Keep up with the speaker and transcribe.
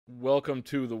Welcome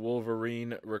to the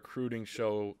Wolverine Recruiting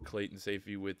Show. Clayton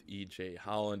Sayfie with EJ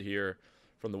Holland here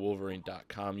from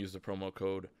thewolverine.com. Use the promo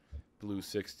code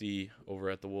BLUE60 over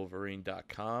at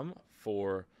thewolverine.com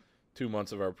for 2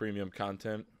 months of our premium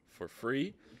content for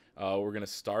free. We're going to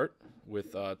start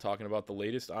with talking about the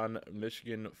latest on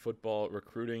Michigan football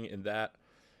recruiting, and that,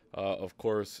 of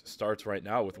course, starts right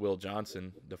now with Will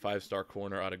Johnson, the five-star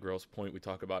corner out of Grosse Pointe. We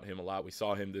talk about him a lot. We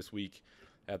saw him this week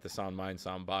at the Sound Mind,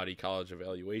 Sound Body College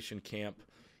Evaluation Camp.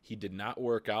 He did not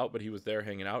work out, but he was there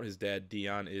hanging out. His dad,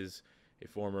 Dion, is a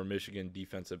former Michigan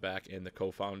defensive back and the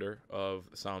co-founder of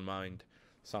Sound Mind,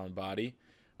 Sound Body.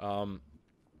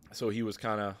 So he was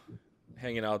kind of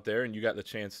hanging out there, and you got the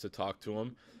chance to talk to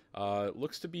him.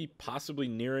 Looks to be possibly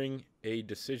nearing a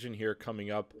decision here coming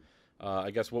up.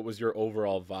 I guess what was your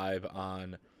overall vibe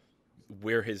on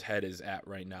where his head is at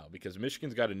right now? Because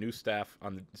Michigan's got a new staff,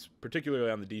 particularly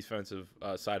on the defensive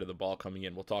side of the ball coming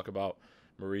in. We'll talk about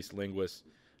Maurice Linguist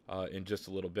in just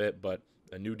a little bit, but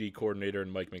a new D coordinator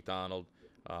and Mike McDonald.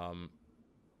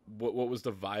 What was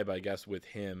the vibe, I guess, with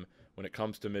him when it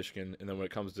comes to Michigan, and then when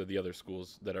it comes to the other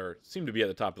schools that seem to be at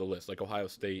the top of the list, like Ohio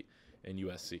State and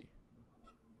USC?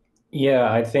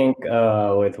 Yeah, I think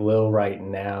with Will right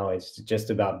now, it's just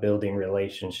about building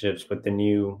relationships with the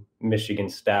new Michigan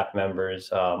staff members.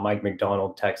 Mike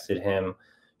McDonald texted him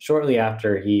shortly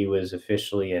after he was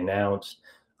officially announced.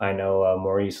 I know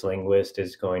Maurice Linguist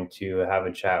is going to have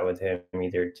a chat with him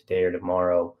either today or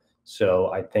tomorrow.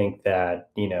 So I think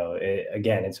that,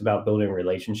 again, it's about building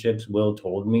relationships. Will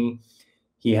told me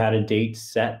he had a date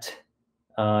set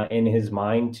in his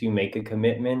mind to make a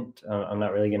commitment. I'm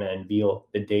not really going to unveil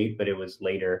the date, but it was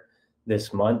later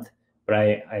this month. But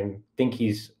I think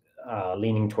he's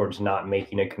leaning towards not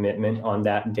making a commitment on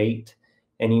that date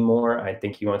anymore. I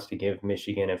think he wants to give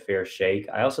Michigan a fair shake.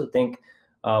 I also think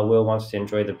Will wants to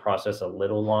enjoy the process a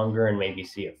little longer and maybe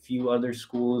see a few other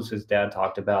schools. His dad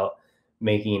talked about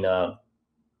making a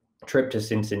trip to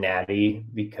Cincinnati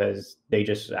because they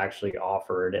just actually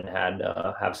offered and had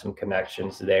have some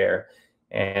connections there,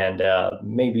 and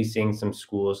maybe seeing some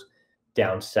schools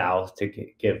down south to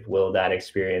give Will that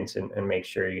experience and make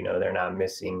sure they're not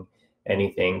missing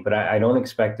anything. But I don't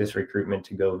expect this recruitment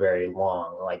to go very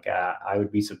long. Like I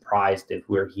would be surprised if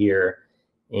we're here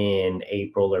in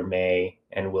April or May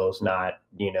and Will's not,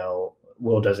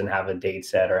 Will doesn't have a date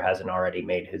set or hasn't already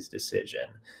made his decision.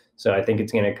 So I think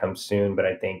it's going to come soon, but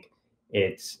I think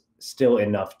it's still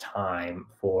enough time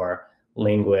for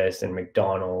Linguist and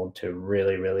McDonald to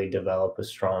really, really develop a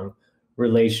strong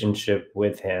relationship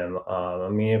with him. I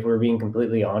mean, if we're being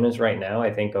completely honest right now,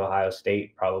 I think Ohio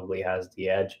State probably has the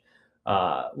edge.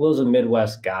 Will's a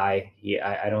Midwest guy.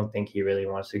 I don't think he really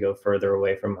wants to go further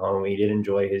away from home. He did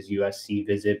enjoy his USC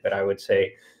visit, but I would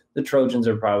say the Trojans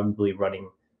are probably running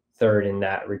third in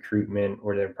that recruitment,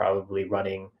 where they're probably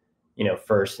running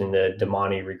first in the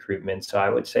Damani recruitment. So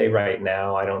I would say right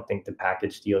now, I don't think the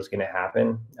package deal is going to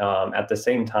happen. At the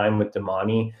same time, with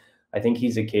Damani, I think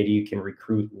he's a kid you can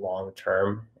recruit long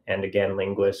term. And again,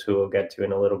 Linguist, who we'll get to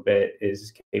in a little bit,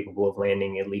 is capable of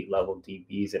landing elite level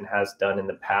DBs and has done in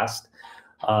the past.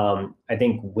 I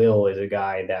think Will is a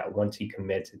guy that once he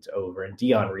commits, it's over. And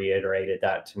Dion reiterated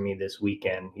that to me this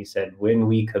weekend. He said, when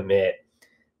we commit,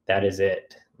 that is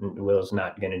it. Will's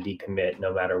not going to decommit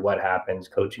no matter what happens,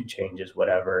 coaching changes,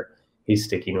 whatever. He's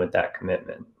sticking with that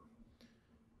commitment.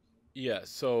 Yeah,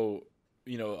 so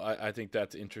I think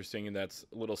that's interesting, and that's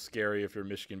a little scary if you're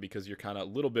Michigan, because you're kind of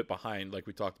a little bit behind, like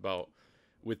we talked about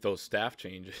with those staff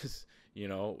changes,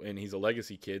 and he's a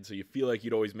legacy kid, so you feel like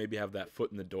you'd always maybe have that foot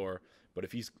in the door. But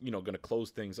if he's going to close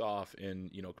things off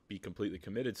and be completely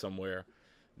committed somewhere,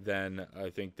 then I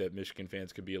think that Michigan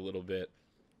fans could be a little bit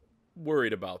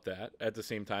worried about that. At the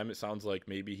same time, it sounds like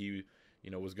maybe he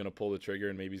was going to pull the trigger,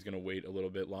 and maybe he's going to wait a little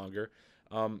bit longer.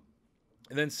 And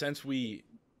then since we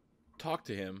talked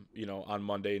to him, on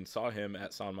Monday and saw him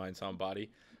at Sound Mind, Sound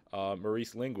Body,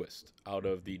 Maurice Linguist out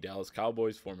of the Dallas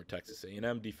Cowboys, former Texas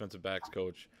A&M defensive backs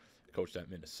coach, coached at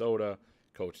Minnesota,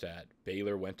 coached at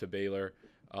Baylor, went to Baylor,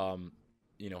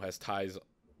 has ties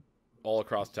all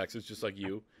across Texas, just like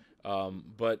you.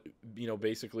 But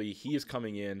basically he is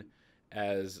coming in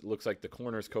as looks like the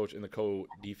corners coach and the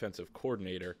co-defensive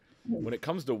coordinator. When it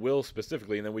comes to Will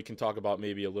specifically, and then we can talk about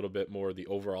maybe a little bit more the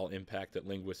overall impact that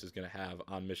Linguist is going to have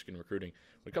on Michigan recruiting.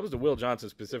 When it comes to Will Johnson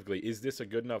specifically, is this a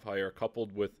good enough hire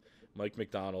coupled with Mike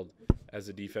McDonald as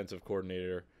a defensive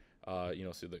coordinator,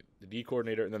 so the D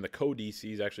coordinator, and then the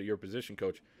co-DC is actually your position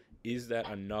coach? Is that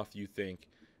enough, you think,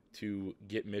 to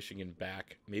get Michigan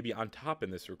back maybe on top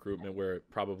in this recruitment where it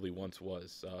probably once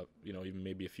was, even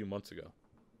maybe a few months ago?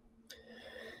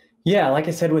 Yeah, like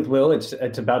I said with Will,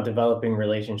 it's about developing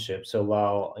relationships. So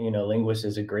while Linguist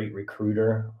is a great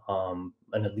recruiter, an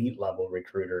elite level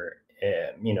recruiter,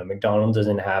 McDonald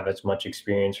doesn't have as much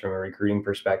experience from a recruiting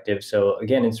perspective. So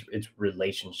again, it's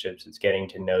relationships. It's getting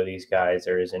to know these guys.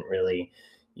 There isn't really,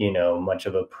 much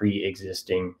of a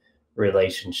pre-existing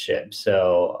relationship.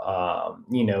 So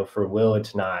for Will,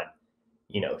 it's not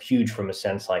huge from a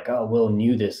sense like, oh, Will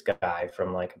knew this guy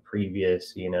from like a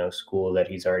previous, school that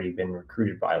he's already been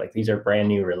recruited by. Like these are brand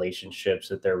new relationships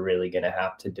that they're really going to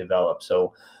have to develop.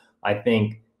 So I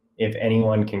think if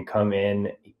anyone can come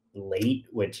in late,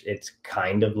 which it's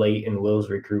kind of late in Will's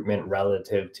recruitment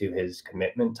relative to his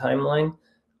commitment timeline,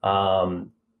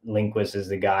 Linguist is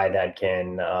the guy that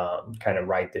can kind of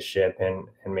right the ship and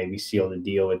maybe seal the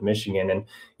deal with Michigan.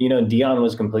 And Dion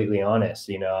was completely honest.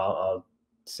 I'll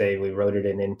say we wrote it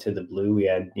in Into the Blue. We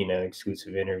had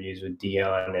exclusive interviews with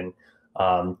Dion and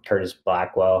Curtis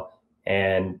Blackwell,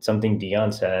 and something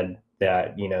Dion said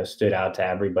that stood out to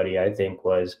everybody. I think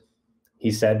was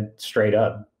he said straight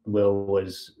up, Will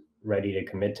was ready to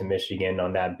commit to Michigan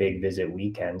on that big visit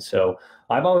weekend. So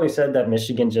I've always said that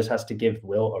Michigan just has to give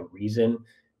Will a reason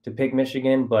to pick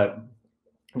Michigan, but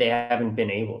they haven't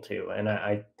been able to. And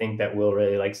I think that Will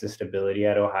really likes the stability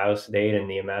at Ohio State and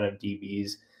the amount of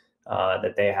DBs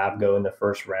that they have go in the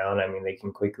first round. I mean, they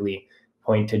can quickly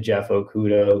point to Jeff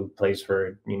Okuda, who plays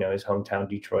for his hometown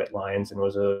Detroit Lions and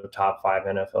was a top 5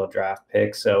 NFL draft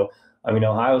pick. So I mean,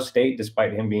 Ohio State,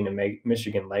 despite him being a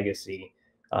Michigan legacy,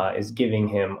 is giving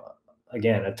him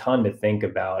again a ton to think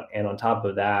about. And on top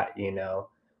of that, Will's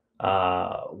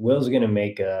going to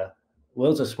make a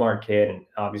Will's a smart kid, and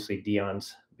obviously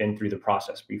Dion's been through the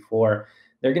process before.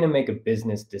 They're going to make a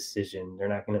business decision. They're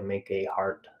not going to make a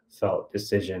heartfelt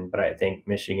decision. But I think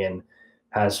Michigan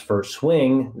has first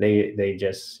swing. They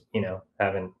just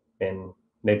haven't been.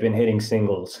 They've been hitting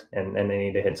singles, and they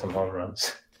need to hit some home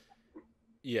runs.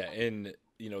 Yeah, and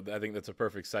I think that's a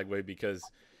perfect segue because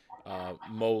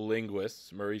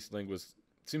Maurice Linguist,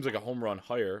 seems like a home run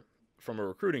hire from a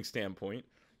recruiting standpoint.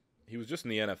 He was just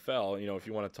in the NFL. If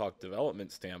you want to talk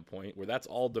development standpoint, where that's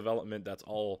all development, that's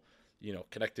all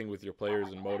connecting with your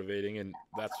players and motivating, and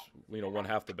that's one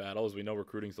half the battle. As we know,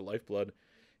 recruiting's the lifeblood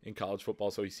in college football.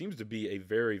 So he seems to be a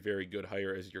very, very good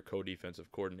hire as your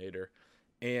co-defensive coordinator,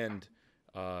 and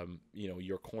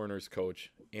your corners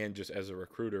coach, and just as a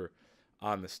recruiter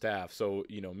on the staff. So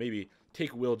maybe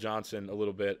take Will Johnson a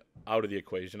little bit out of the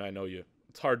equation. I know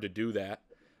it's hard to do that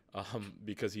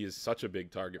because he is such a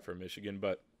big target for Michigan,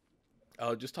 but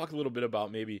just talk a little bit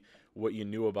about maybe what you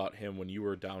knew about him when you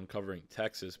were down covering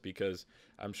Texas, because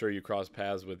I'm sure you crossed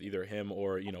paths with either him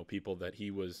or people that he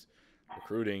was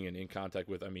recruiting and in contact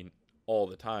with. I mean, all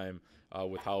the time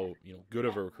with how good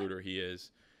of a recruiter he is.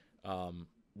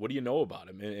 What do you know about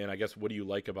him, and I guess what do you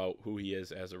like about who he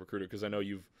is as a recruiter? Because I know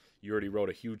you already wrote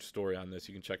a huge story on this.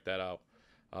 You can check that out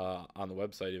on the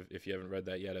website if you haven't read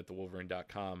that yet at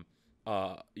thewolverine.com.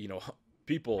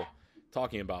 People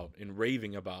talking about and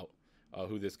raving about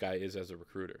who this guy is as a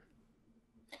recruiter.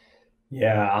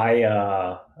 Yeah,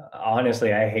 I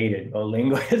honestly I hated Bo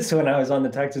Linguist when I was on the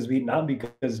Texas beat, not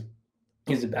because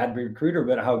he's a bad recruiter,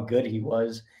 but how good he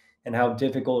was and how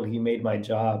difficult he made my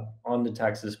job on the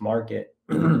Texas market.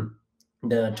 The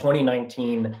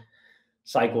 2019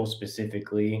 cycle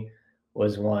specifically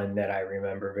was one that I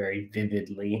remember very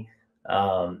vividly.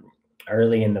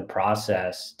 Early in the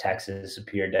process, Texas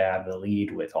appeared to have the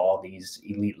lead with all these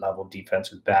elite level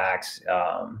defensive backs.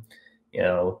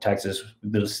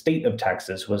 The state of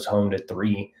Texas was home to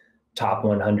 3 top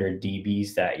 100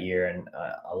 DBs that year, and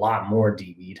a lot more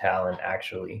DB talent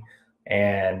actually.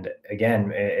 And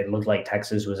again, it looked like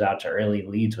Texas was out to early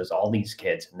leads with all these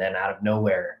kids, and then out of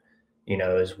nowhere, it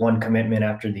was one commitment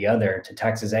after the other to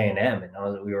Texas A&M, and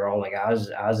we were all like, "How's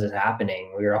this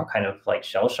happening?" We were all kind of like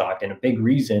shell shocked, and a big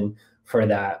reason for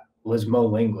that was Mo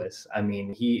Linguist. I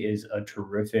mean, he is a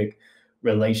terrific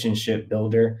relationship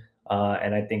builder.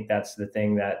 And I think that's the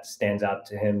thing that stands out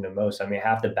to him the most. I mean,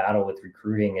 half the battle with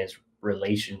recruiting is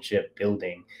relationship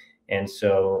building. And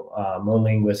so Mo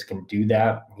Linguist can do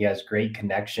that. He has great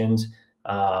connections.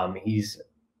 I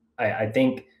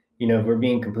think, if we're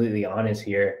being completely honest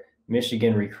here,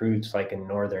 Michigan recruits like a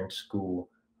northern school.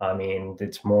 I mean,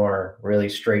 it's more really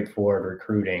straightforward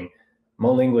recruiting.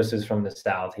 Mo Linguist is from the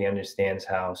South. He understands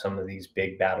how some of these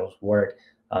big battles work,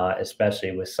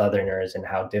 especially with Southerners and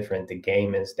how different the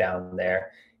game is down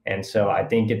there. And so I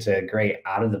think it's a great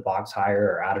out of the box hire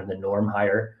or out of the norm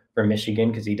hire for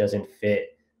Michigan because he doesn't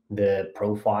fit the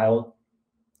profile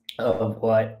of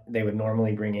what they would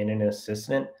normally bring in an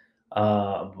assistant.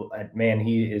 Man,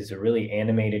 he is a really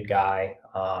animated guy.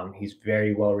 He's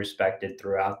very well respected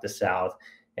throughout the South.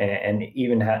 and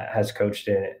even has coached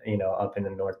it, up in the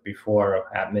north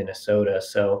before at Minnesota.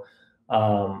 So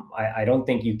I don't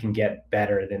think you can get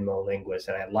better than Mo Linguist.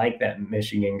 And I like that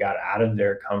Michigan got out of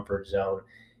their comfort zone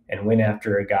and went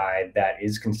after a guy that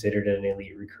is considered an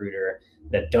elite recruiter,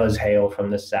 that does hail from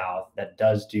the South, that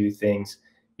does do things,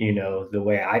 the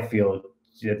way I feel,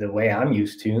 the way I'm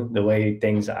used to, the way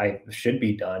things I should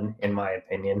be done, in my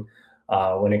opinion,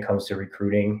 when it comes to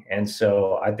recruiting. And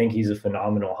so I think he's a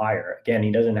phenomenal hire. Again,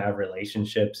 he doesn't have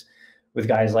relationships with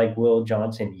guys like Will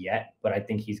Johnson yet, but I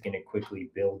think he's going to quickly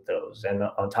build those. And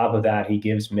on top of that, he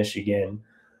gives Michigan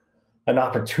an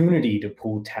opportunity to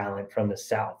pull talent from the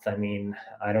South. I mean,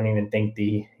 I don't even think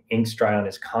the ink's dry on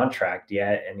his contract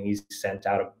yet, and he's sent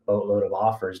out a boatload of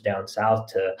offers down south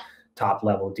to top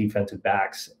level defensive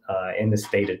backs in the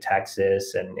state of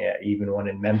Texas, and even one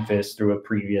in Memphis through a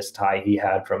previous tie he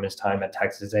had from his time at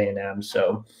Texas A&M.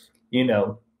 So, you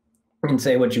can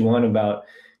say what you want about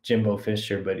Jimbo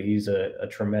Fisher, but he's a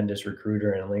tremendous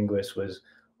recruiter, and Linguist was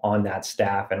on that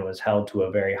staff and was held to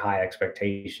a very high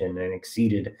expectation and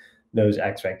exceeded those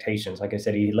expectations. Like I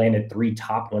said, he landed 3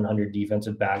 top 100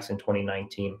 defensive backs in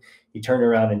 2019. He turned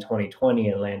around in 2020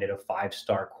 and landed a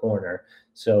 5-star corner.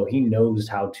 So he knows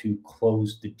how to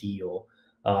close the deal.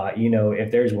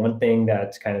 If there's one thing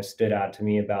that's kind of stood out to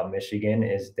me about Michigan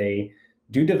is they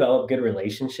do develop good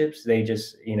relationships. They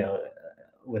just,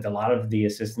 with a lot of the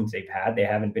assistants they've had, they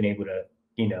haven't been able to,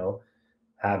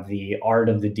 have the art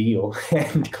of the deal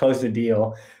and close the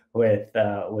deal with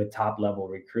top level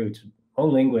recruits.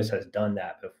 Linguist has done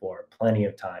that before plenty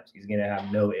of times. He's going to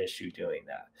have no issue doing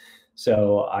that.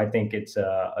 So I think it's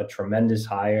a tremendous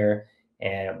hire,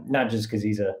 and not just because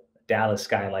he's a Dallas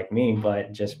guy like me,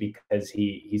 but just because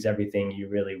he's everything you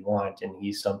really want, and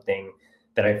he's something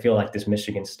that I feel like this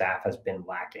Michigan staff has been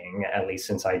lacking, at least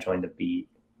since I joined the beat.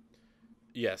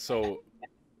 Yeah, so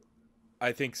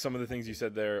I think some of the things you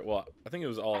said there, well, I think it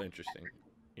was all interesting,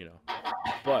 you know.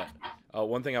 But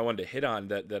one thing I wanted to hit on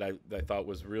that I thought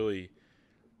was really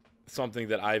something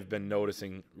that I've been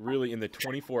noticing really in the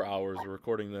 24 hours we're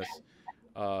recording this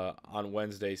on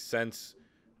Wednesday since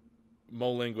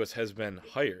Mo Linguist has been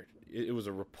hired. It was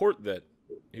a report that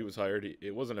he was hired.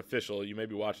 It wasn't official. You may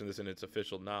be watching this and it's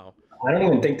official now. I don't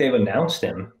even think they've announced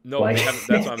him. No, they haven't.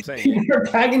 That's what I'm saying. You're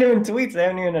tagging him in tweets. They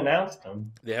haven't even announced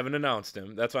him. They haven't announced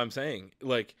him. That's what I'm saying.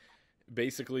 Like,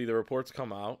 basically, the reports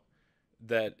come out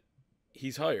that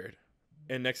he's hired.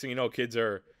 And next thing you know, kids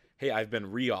are, hey, I've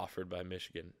been re-offered by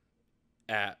Michigan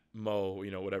at Mo,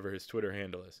 whatever his Twitter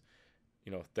handle is.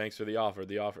 Thanks for the offer.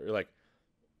 The offer, like,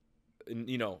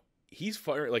 he's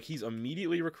fired. Like, he's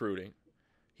immediately recruiting.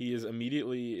 He is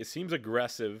immediately, it seems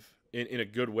aggressive in a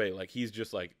good way. Like, he's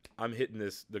just like, I'm hitting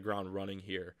the ground running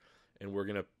here, and we're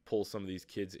going to pull some of these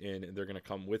kids in, and they're going to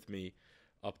come with me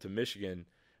up to Michigan.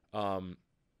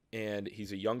 And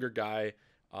he's a younger guy.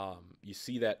 You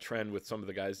see that trend with some of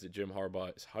the guys that Jim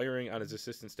Harbaugh is hiring on his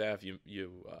assistant staff. You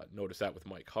notice that with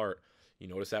Mike Hart. You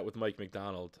notice that with Mike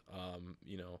McDonald.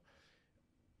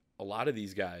 A lot of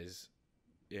these guys,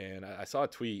 and I saw a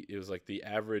tweet. It was like the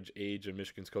average age of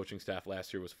Michigan's coaching staff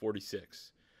last year was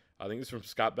 46. I think it's from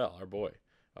Scott Bell, our boy,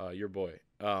 your boy.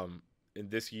 And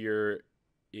this year,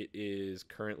 it is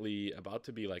currently about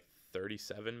to be like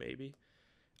 37, maybe.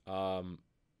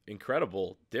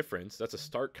 Incredible difference. That's a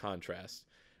stark contrast.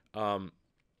 Do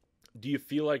you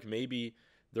feel like maybe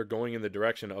they're going in the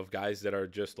direction of guys that are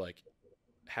just like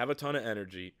have a ton of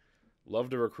energy, love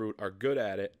to recruit, are good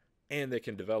at it, and they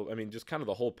can develop? I mean, just kind of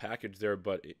the whole package there,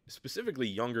 but specifically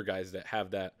younger guys that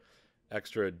have that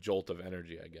extra jolt of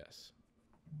energy, I guess.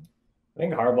 I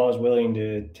think Harbaugh is willing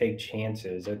to take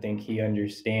chances. I think he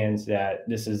understands that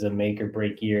this is a make or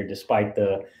break year, despite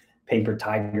the paper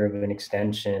tiger of an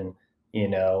extension.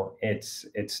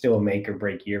 It's still a make or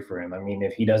break year for him. I mean,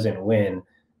 if he doesn't win,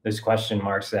 those question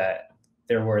marks that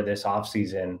there were this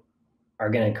offseason are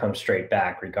going to come straight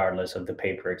back, regardless of the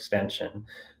paper extension.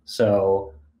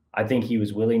 So I think he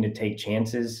was willing to take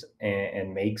chances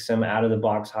and make some out of the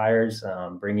box hires,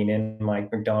 bringing in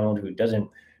Mike McDonald, who doesn't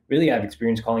really have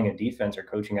experience calling a defense or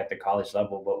coaching at the college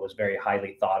level, but was very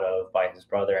highly thought of by his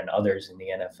brother and others in the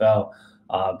NFL.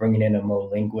 Bringing in a Mo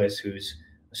Linguist, who's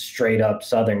a straight up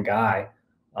Southern guy.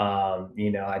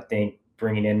 I think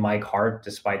bringing in Mike Hart,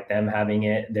 despite them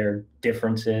having their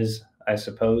differences, I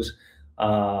suppose.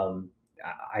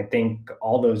 I think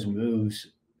all those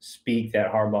moves speak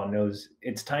that Harbaugh knows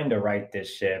it's time to right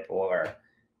this ship, or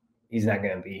he's not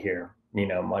going to be here,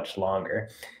 much longer.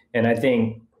 And I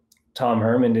think Tom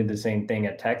Herman did the same thing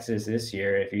at Texas this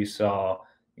year. If you saw,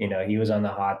 he was on the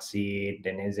hot seat,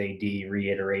 and his AD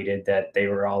reiterated that they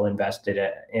were all invested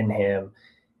in him.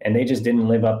 and they just didn't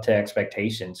live up to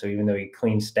expectations. So even though he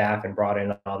cleaned staff and brought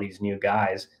in all these new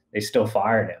guys, they still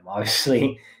fired him.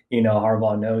 Obviously,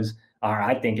 Harbaugh knows, or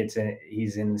I think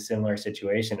he's in a similar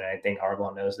situation, and I think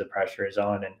Harbaugh knows the pressure is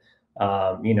on. And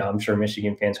I'm sure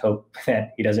Michigan fans hope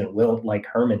that he doesn't wilt like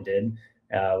Herman did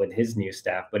with his new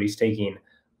staff, but he's taking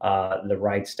the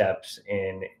right steps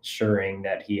in ensuring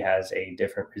that he has a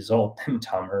different result than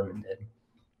Tom Herman did.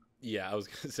 Yeah, I was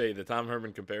going to say the Tom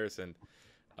Herman comparison.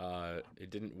 It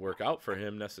didn't work out for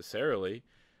him necessarily,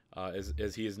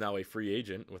 as he is now a free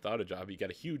agent without a job. He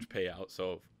got a huge payout,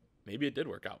 so maybe it did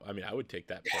work out. I mean, I would take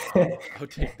that payout. I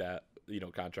would take that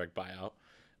contract buyout.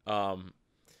 Um,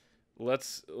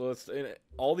 let's and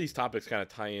all these topics kind of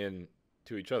tie in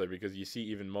to each other because you see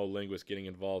even Mo Linguist getting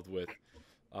involved with.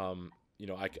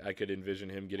 I could envision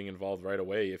him getting involved right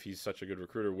away if he's such a good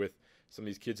recruiter with some of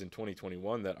these kids in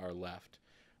 2021 that are left.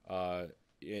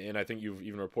 And I think you've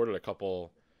even reported a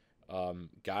couple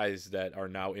guys that are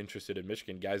now interested in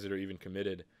Michigan, guys that are even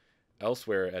committed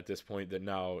elsewhere at this point that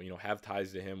now have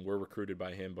ties to him, were recruited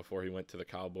by him before he went to the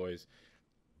Cowboys,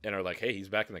 and are like, hey, he's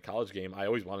back in the college game. I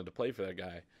always wanted to play for that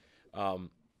guy.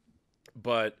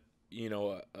 But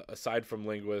aside from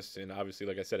Linguist, and obviously,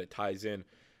 like I said, it ties in.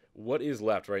 What is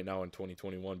left right now in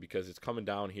 2021? Because it's coming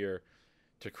down here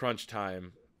to crunch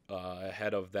time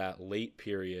ahead of that late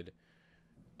period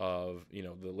of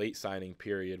the late signing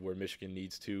period where Michigan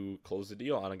needs to close the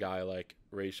deal on a guy like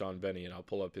Rayshon Benny, and I'll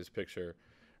pull up his picture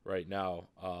right now.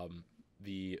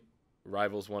 The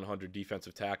Rivals 100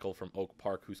 defensive tackle from Oak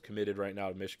Park, who's committed right now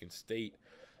to Michigan State.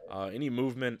 Any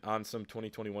movement on some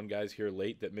 2021 guys here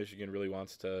late that Michigan really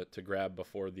wants to grab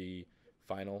before the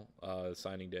final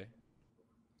signing day?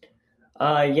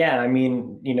 Yeah, I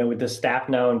mean, with the staff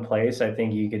now in place, I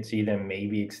think you could see them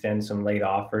maybe extend some late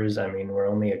offers. I mean, we're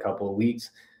only a couple of weeks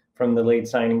from the late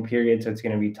signing period, so it's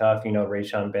going to be tough.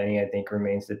 Rayshon Benny, I think,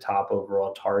 remains the top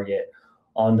overall target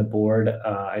on the board.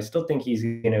 I still think he's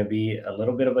going to be a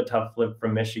little bit of a tough flip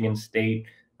from Michigan State,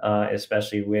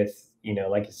 especially with,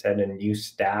 like I said, a new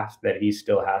staff that he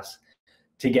still has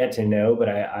to get to know. But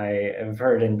I have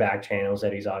heard in back channels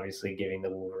that he's obviously giving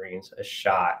the Wolverines a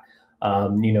shot.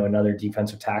 Another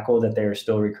defensive tackle that they're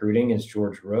still recruiting is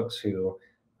George Rooks, who,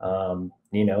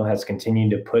 has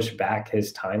continued to push back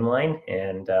his timeline,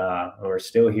 and we're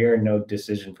still here, no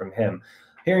decision from him.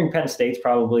 Hearing Penn State's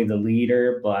probably the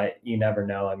leader, but you never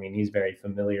know. I mean, he's very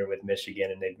familiar with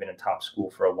Michigan, and they've been a top school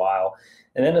for a while.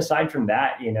 And then aside from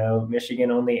that,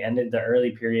 Michigan only ended the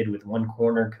early period with one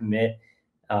corner commit,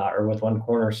 or with one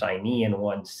corner signee and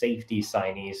one safety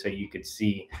signee. So you could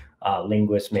see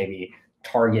Linguist maybe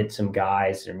target some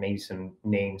guys, or maybe some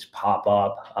names pop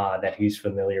up that he's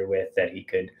familiar with that he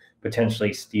could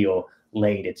potentially steal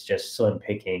late. It's just slim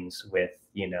pickings with,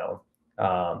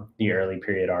 the early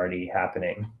period already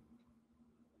happening.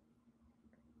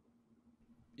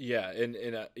 Yeah, and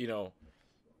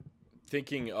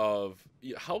thinking of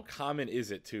how common is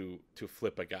it to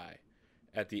flip a guy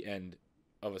at the end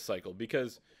of a cycle,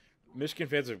 because Michigan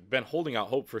fans have been holding out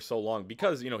hope for so long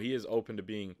because he is open to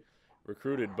being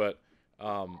recruited, but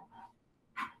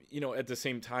at the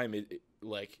same time,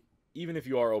 like, even if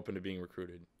you are open to being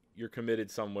recruited, you're committed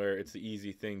somewhere. It's the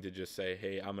easy thing to just say,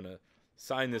 hey, I'm gonna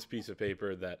sign this piece of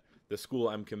paper that the school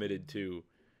I'm committed to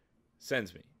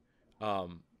sends me.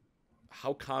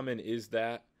 How common is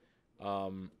that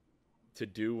to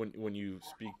do when you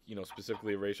speak,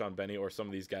 specifically Rayshon Benny or some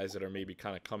of these guys that are maybe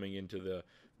kind of coming into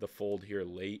the fold here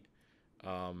late?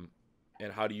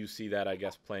 And how do you see that, I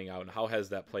guess, playing out? And how has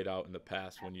that played out in the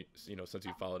past when since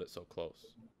you followed it so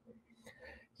close?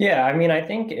 Yeah, I mean, I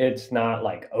think it's not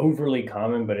like overly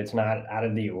common, but it's not out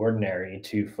of the ordinary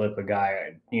to flip a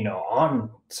guy,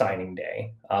 on signing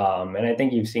day. And I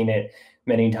think you've seen it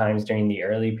many times during the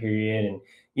early period, and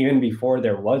even before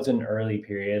there was an early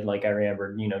period. Like I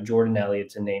remember, Jordan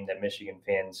Elliott's a name that Michigan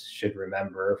fans should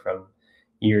remember from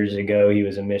years ago. He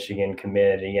was a Michigan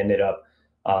commit. He ended up,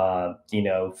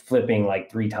 flipping like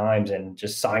three times and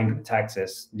just signed with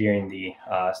Texas during the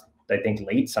I think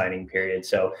late signing period.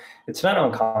 So it's not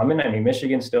uncommon. I mean,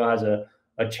 Michigan still has a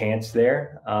chance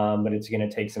there, but it's going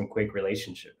to take some quick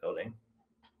relationship building.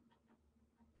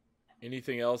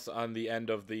 Anything else on the end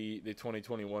of the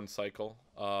 2021 cycle?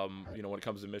 When it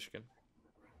comes to Michigan.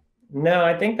 No,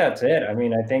 I think that's it. I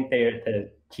mean, I think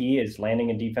the key is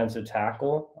landing a defensive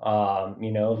tackle,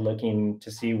 looking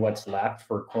to see what's left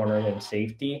for corner and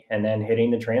safety, and then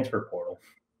hitting the transfer portal.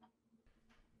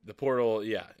 The portal,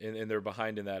 yeah, and they're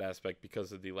behind in that aspect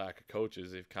because of the lack of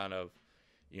coaches. They've kind of,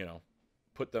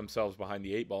 put themselves behind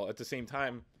the eight ball. At the same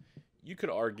time, you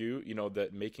could argue,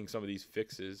 that making some of these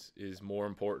fixes is more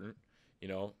important.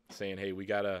 Saying, hey, we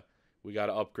gotta we got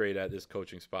to upgrade at this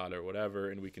coaching spot or whatever,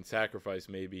 and we can sacrifice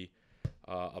maybe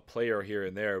a player here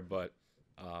and there, but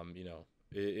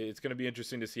it's going to be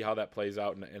interesting to see how that plays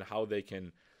out and how they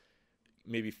can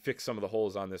maybe fix some of the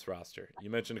holes on this roster. You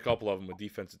mentioned a couple of them with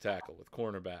defensive tackle, with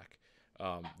cornerback,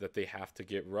 that they have to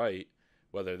get right,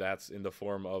 whether that's in the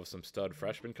form of some stud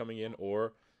freshmen coming in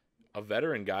or a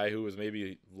veteran guy who was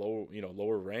maybe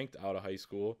lower ranked out of high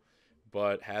school,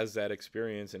 but has that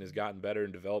experience and has gotten better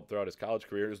and developed throughout his college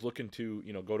career, is looking to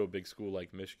go to a big school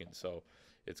like Michigan. So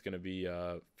it's going to be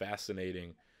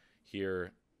fascinating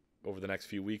here over the next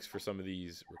few weeks for some of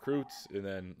these recruits, and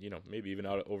then maybe even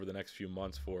out over the next few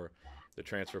months for the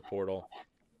transfer portal.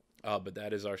 But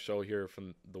that is our show here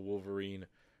from the Wolverine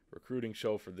recruiting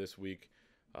show for this week.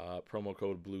 Promo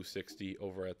code BLUE60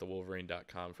 over at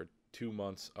thewolverine.com for 2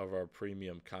 months of our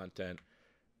premium content,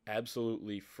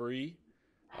 absolutely free.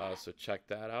 So check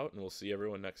that out, and we'll see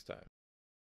everyone next time.